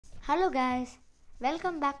Hello guys,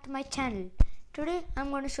 welcome back to my channel. Today I'm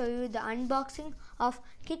going to show you the unboxing of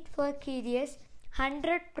Kit4curious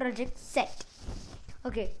 100 project set.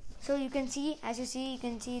 Okay, so you can see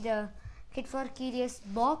the Kit4curious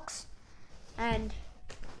box, and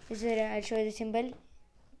I'll show you the symbol.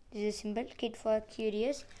 This is a symbol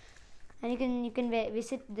Kit4curious, and you can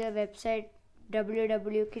visit the website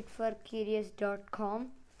www.kit4curious.com.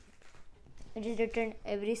 It is written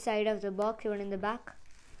every side of the box, even in the back.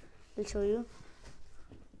 I'll show you.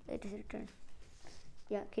 It is written.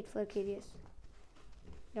 Yeah,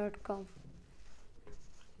 Kit4curious.com.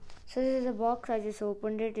 So this is the box. I just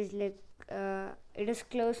opened it. It's like it is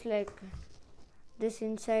closed like this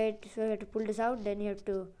inside. So you have to pull this out. Then you have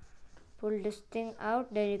to pull this thing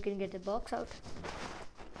out. Then you can get the box out.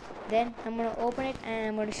 Then I'm gonna open it and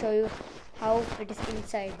I'm gonna show you how it is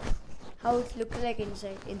inside. How it looks like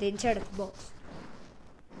inside, in the inside of the box.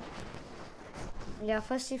 Yeah,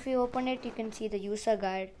 first if you open it, you can see the user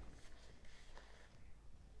guide,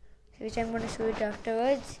 which I'm going to show it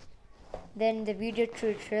afterwards. Then the video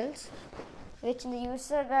tutorials, which in the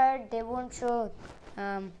user guide they won't show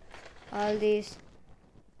all these.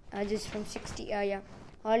 Just from 60,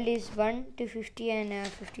 all these 1 to 50 and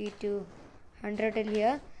 50 to 100 till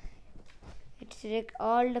here. It's like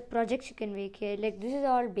all the projects you can make here. Like this is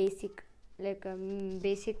all basic, like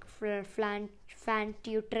basic fan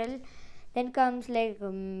tutorial. Then comes like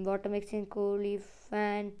water mixing, coolie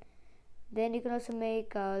fan. Then you can also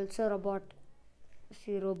make robot,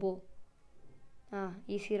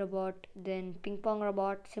 easy robot. Then ping pong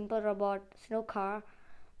robot, simple robot, snow car.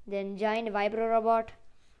 Then giant vibro robot.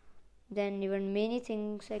 Then even many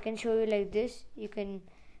things I can show you like this. You can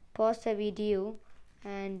pause the video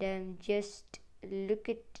and just look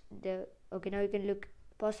at the. Okay, now you can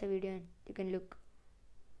pause the video and you can look.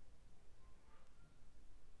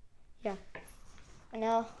 Yeah,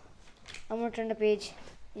 now I'm going to turn the page.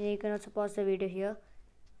 You can also pause the video here.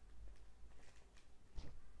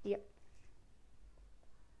 Yeah.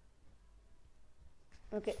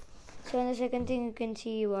 Okay, so in the second thing you can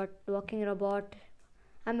see walking robot.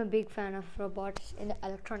 I'm a big fan of robots in the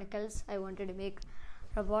electronicals. I wanted to make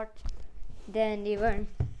robots. Then even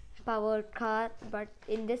powered car, but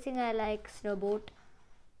in this thing I like snow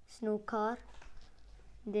car.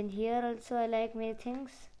 Then here also I like many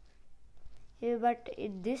things. But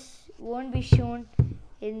this won't be shown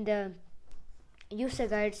in the user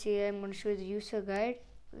guides. Here I'm going to show you the user guide,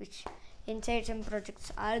 which inside some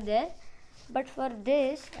projects are there. But for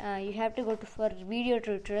this you have to go for video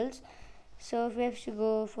tutorials. So if you have to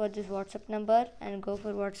go for this WhatsApp number and go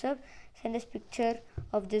for WhatsApp, send us picture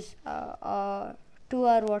of this to our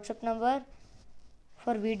WhatsApp number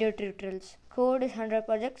for video tutorials. Code is 100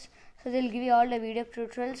 projects, so they'll give you all the video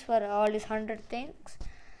tutorials for all these 100 things.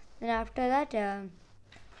 Then after that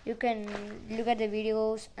you can look at the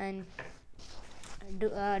videos and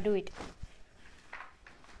do it.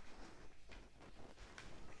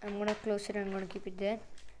 I'm gonna close it and I'm gonna keep it there.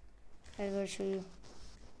 I'm gonna show you.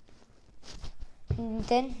 And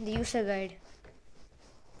then the user guide.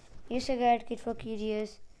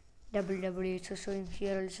 Kit4curious www. It's showing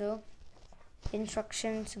here also.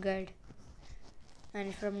 Instructions guide,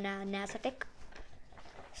 and from NASA Tech.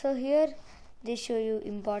 So here they show you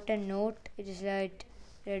important note. It is like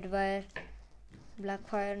red wire, black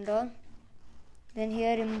fire and all. Then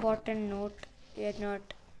here important note, yet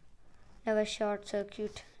not never short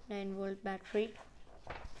circuit, 9-volt battery.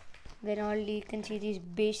 Then all you can see these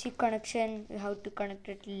basic connection, how to connect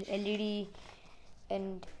it, LED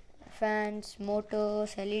and fans,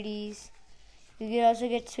 motors, LEDs. You can also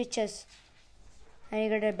get switches, and you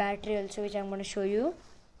get a battery also, which I'm going to show you.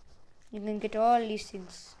 You can get all these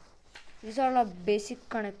things. These are all basic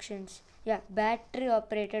connections. Yeah, battery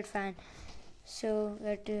operated fan. So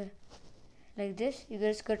that like this, you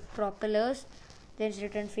guys got propellers. Then it's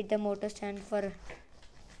written fit the motor stand for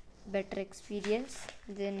better experience.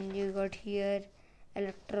 Then you got here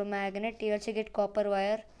electromagnet. You also get copper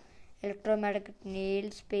wire, electromagnetic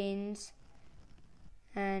nails, pins,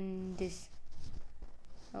 and this.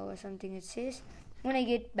 Oh, something it says. When I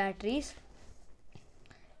get batteries.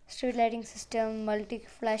 Street lighting system,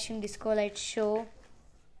 multi-flashing disco light show,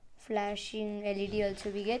 flashing LED also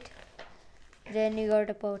we get. Then you got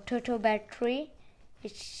a potato battery,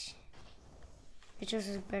 which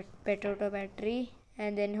is potato battery.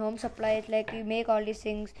 And then home supply is like you make all these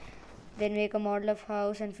things, then make a model of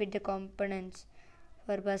house and fit the components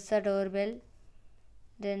for buzzer, doorbell.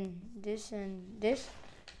 Then this and this.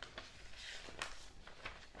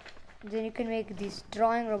 Then you can make this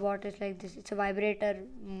drawing robot is like this. It's a vibrator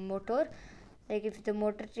motor. Like if the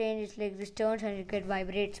motor change, it's like this turns and it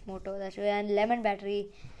vibrates motor. That's why. And lemon battery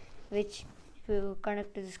which you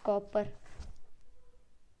connect to this copper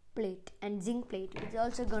plate and zinc plate. It's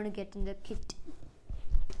also gonna get in the kit.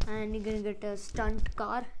 And you're gonna get a stunt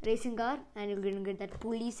car, racing car, and you're gonna get that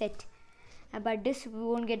pulley set. But this we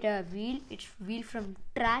won't get a wheel. It's wheel from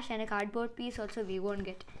trash, and a cardboard piece also we won't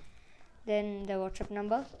get. Then the WhatsApp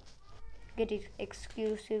number. Get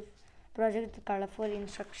exclusive project, colorful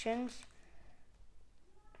instructions.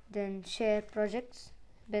 Then share projects.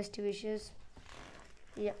 Best wishes.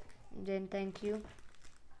 Yeah. Then thank you.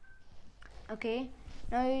 Okay.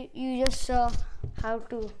 Now you just saw how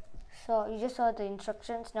to. So you just saw the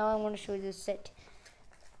instructions. Now I'm going to show you the set.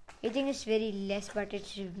 I think it's very less, but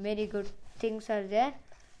it's very good. Things are there.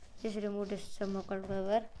 Just remove this thermocol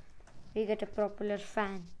cover. We get a propeller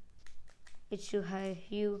fan. It's to have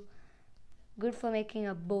you good for making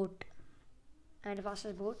a boat and a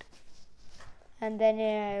fastest boat. And then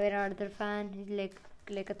another fan,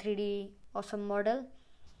 like a 3D awesome model.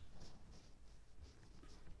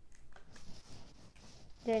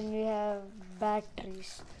 Then we have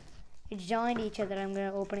batteries. It's joined each other. I'm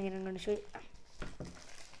gonna open it and I'm gonna show you.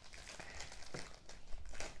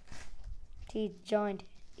 See, it's joined.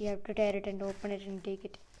 You have to tear it and open it and take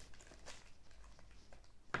it.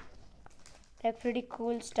 They're pretty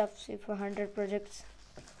cool stuff for 100 projects.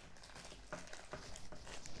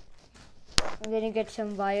 And then you get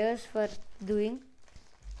some wires for doing.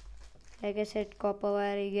 Like I said, copper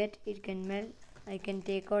wire you get, it can melt. I can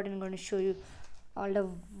take out and I'm going to show you all the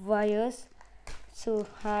wires. So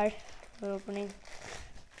hard for opening.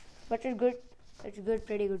 But it's good. It's good,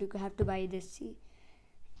 pretty good. You have to buy this. See,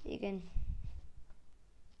 you can.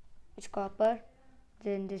 It's copper.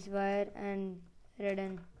 Then this wire and red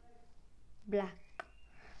and black.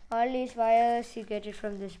 All these wires you get it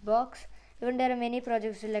from this box. Even there are many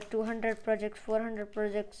projects like 200 projects, 400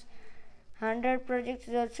 projects, 100 projects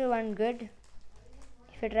is also one good.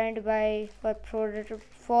 If you're trying to buy for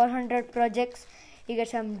 400 projects, you get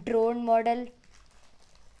some drone model.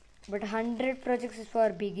 But 100 projects is for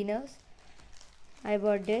beginners. I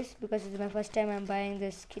bought this because it's my first time I'm buying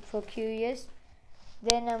this Kit4curious.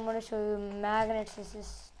 Then I'm going to show you magnets. This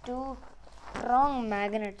is 2 strong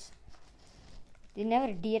magnets. They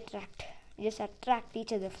never de-attract. They just attract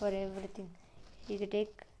each other for everything. You can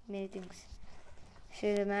take many things.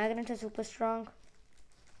 So the magnets are super strong.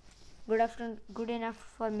 Good enough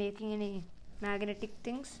for making any magnetic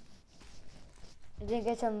things. Then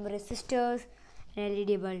get some resistors and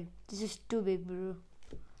LED bulb. This is too big, bro,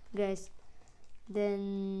 guys.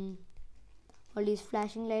 Then all these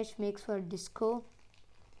flashing lights makes for disco.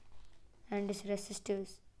 And these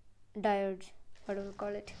resistors, diodes, whatever you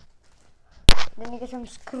call it. Then you get some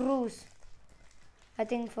screws. I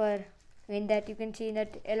think for in that you can see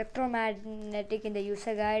that electromagnetic in the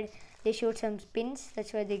user guide they showed some pins.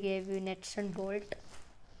 That's why they gave you nuts and bolt.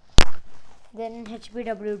 Then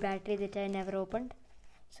HBW battery that I never opened.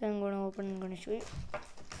 So I'm going to open and I'm going to show you.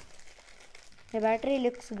 The battery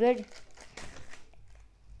looks good.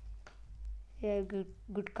 Yeah,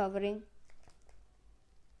 good covering.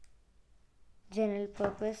 General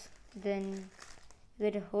purpose. Then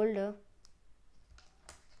you get a holder.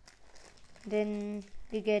 Then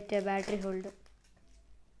we get a battery holder.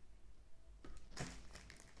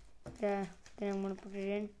 Yeah, then I'm gonna put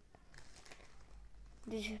it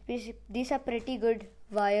in. These are pretty good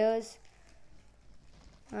wires.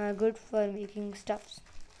 Good for making stuffs.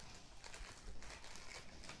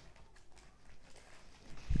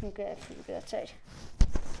 Okay, let's look at that side.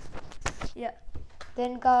 Yeah.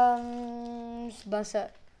 Then comes buzzer.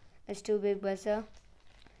 It's too big buzzer.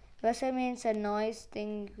 Buzzer means a noise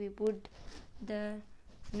thing. We put the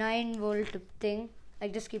 9-volt thing.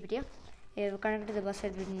 Like just keep it here. You connect to the buzzer,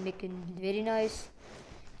 it will make very noise,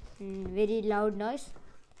 very loud noise.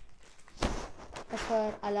 As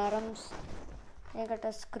for alarms, I got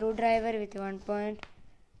a screwdriver with 1 point.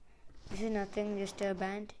 This is nothing, just a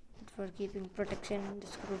band for keeping protection. The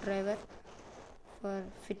screwdriver for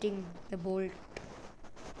fitting the bolt.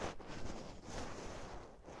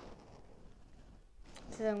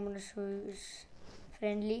 So I'm going to show you is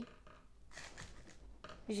friendly.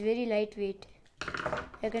 It's very lightweight.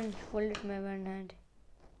 I can hold it in my one hand.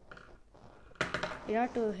 It's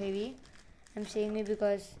not too heavy. I'm saying it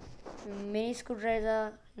because many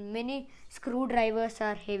screwdrivers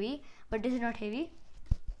are heavy, but this is not heavy.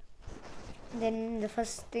 Then the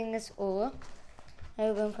first thing is over. Now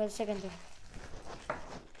we're going for the second thing.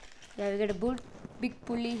 Yeah, we get a big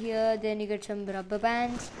pulley here. Then you get some rubber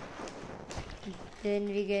bands. Then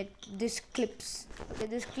we get these clips. Okay,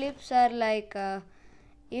 these clips are like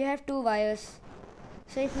you have 2 wires.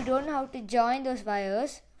 So if you don't know how to join those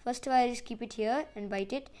wires First wire is keep it here and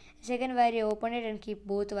bite it. Second wire you open it and keep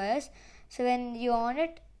both wires. So when you on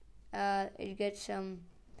it, it gets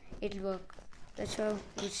it'll work. That's how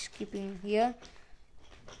it's keeping here.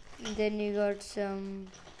 And then you got some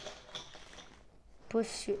push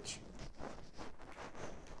switch.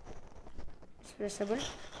 It's pressable.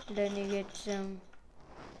 Then you get some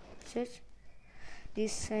switch.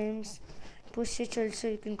 These times push switch also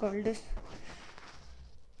you can call this.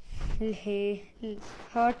 Hey,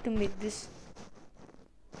 hard to make this.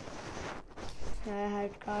 I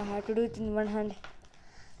had to do it in one hand.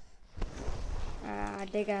 I'll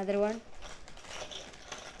take another one.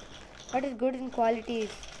 But it's good in quality,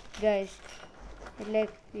 guys.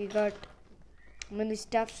 Like we got many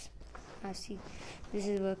stuffs. See, this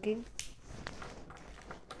is working.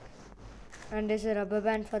 And there's a rubber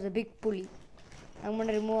band for the big pulley. I'm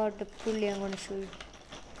gonna remove out the pulley. I'm gonna show you.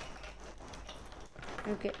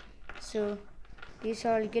 Okay, so these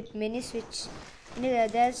all get mini switch.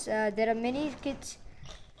 There are many kits,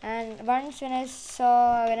 and once when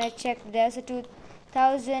I checked, there's a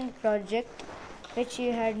 2000 project which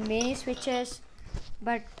you had many switches,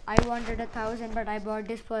 but I wanted 1000, but I bought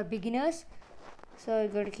this for beginners, so you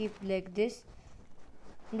got to keep like this.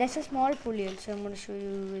 That's a small pulley also. I'm going to show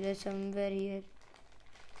you. There's somewhere here.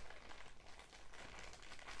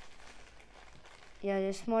 Yeah,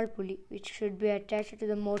 there's a small pulley which should be attached to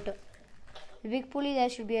the motor. The big pulley, there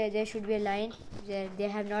should be a line. They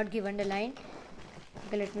have not given the line.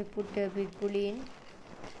 Okay, let me put the big pulley in.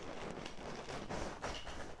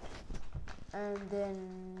 And then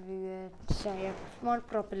we get small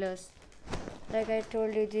propellers. Like I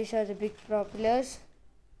told you, these are the big propellers.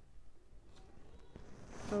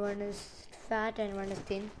 One is fat and one is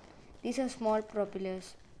thin. These are small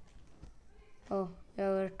propellers. Oh, there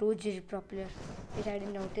were 2G propeller, which I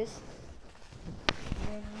didn't notice.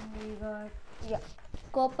 Then we got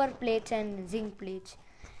copper plates and zinc plates,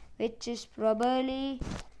 which is probably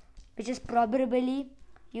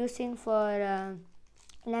using for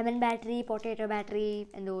lemon battery, potato battery,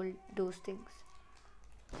 and all those things.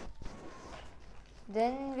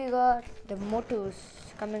 Then we got the motors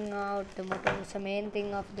coming out. The motor is the main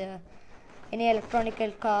thing of any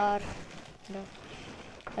electronical car.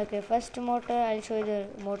 Okay, first motor, I'll show you the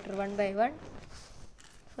motor one by one.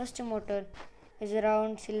 First motor is a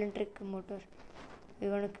round cylindric motor.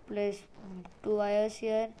 We're going to place 2 wires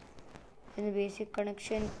here in the basic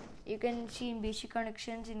connection. You can see in basic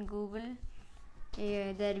connections in Google.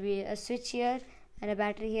 There will be a switch here and a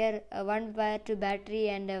battery here, one wire to battery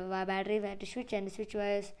and a battery wire to switch, and the switch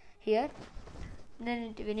wires here.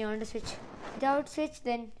 Then when you want to switch without switch,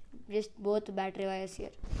 then just both battery wires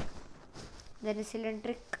here. Then a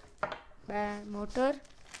cylindric motor.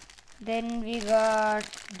 Then we got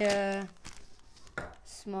the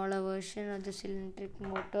smaller version of the cylindric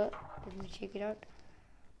motor. Let me check it out.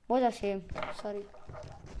 Both are same. Sorry.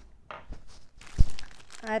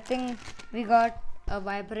 I think we got a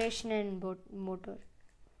vibration and motor.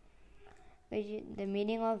 The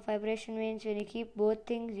meaning of vibration means when you keep both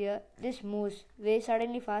things here, this moves very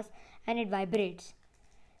suddenly fast and it vibrates.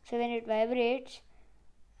 So when it vibrates,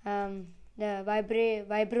 the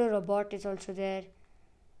vibro robot is also there.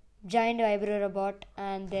 Giant vibro robot,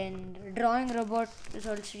 and then drawing robot is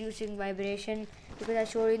also using vibration, because I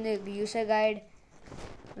showed in the user guide,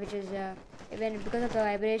 which is because of the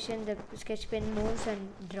vibration the sketch pen moves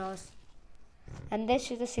and draws. And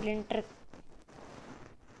this is the cylindric,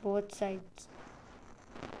 both sides.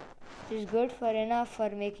 It is good for enough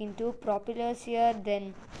for making 2 propellers here,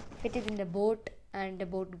 then fit it in the boat and the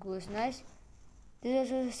boat goes nice. This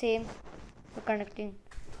is also the same for connecting.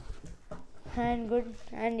 And good,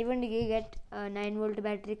 and even you get a 9-volt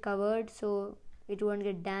battery covered, so it won't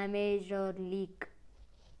get damaged or leak.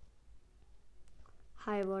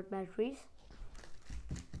 High watt batteries.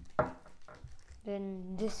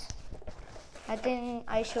 Then this, I think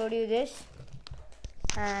I showed you this,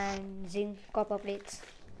 and zinc copper plates,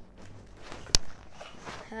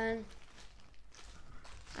 and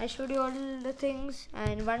I showed you all the things.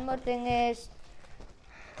 And one more thing is,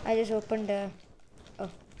 I just opened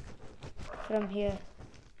from here.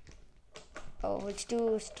 It's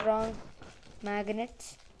 2 strong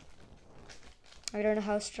magnets. I don't know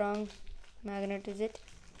how strong magnet is it.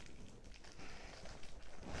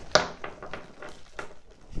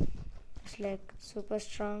 It's like super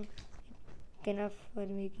strong, enough for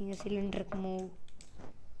making a cylindric move.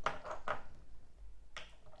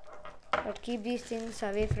 But keep these things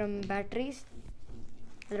away from batteries.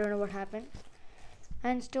 I don't know what happened.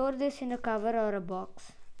 And store this in a cover or a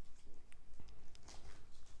box.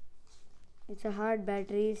 It's a hard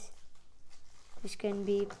batteries which can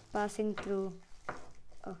be passing through.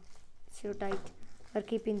 so tight for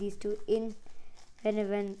keeping these two in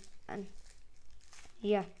when and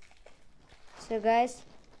yeah. So guys,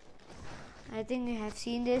 I think you have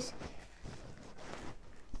seen this.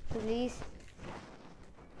 So please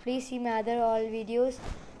see my other all videos,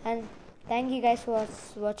 and thank you guys for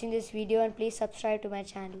watching this video, and please subscribe to my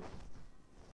channel.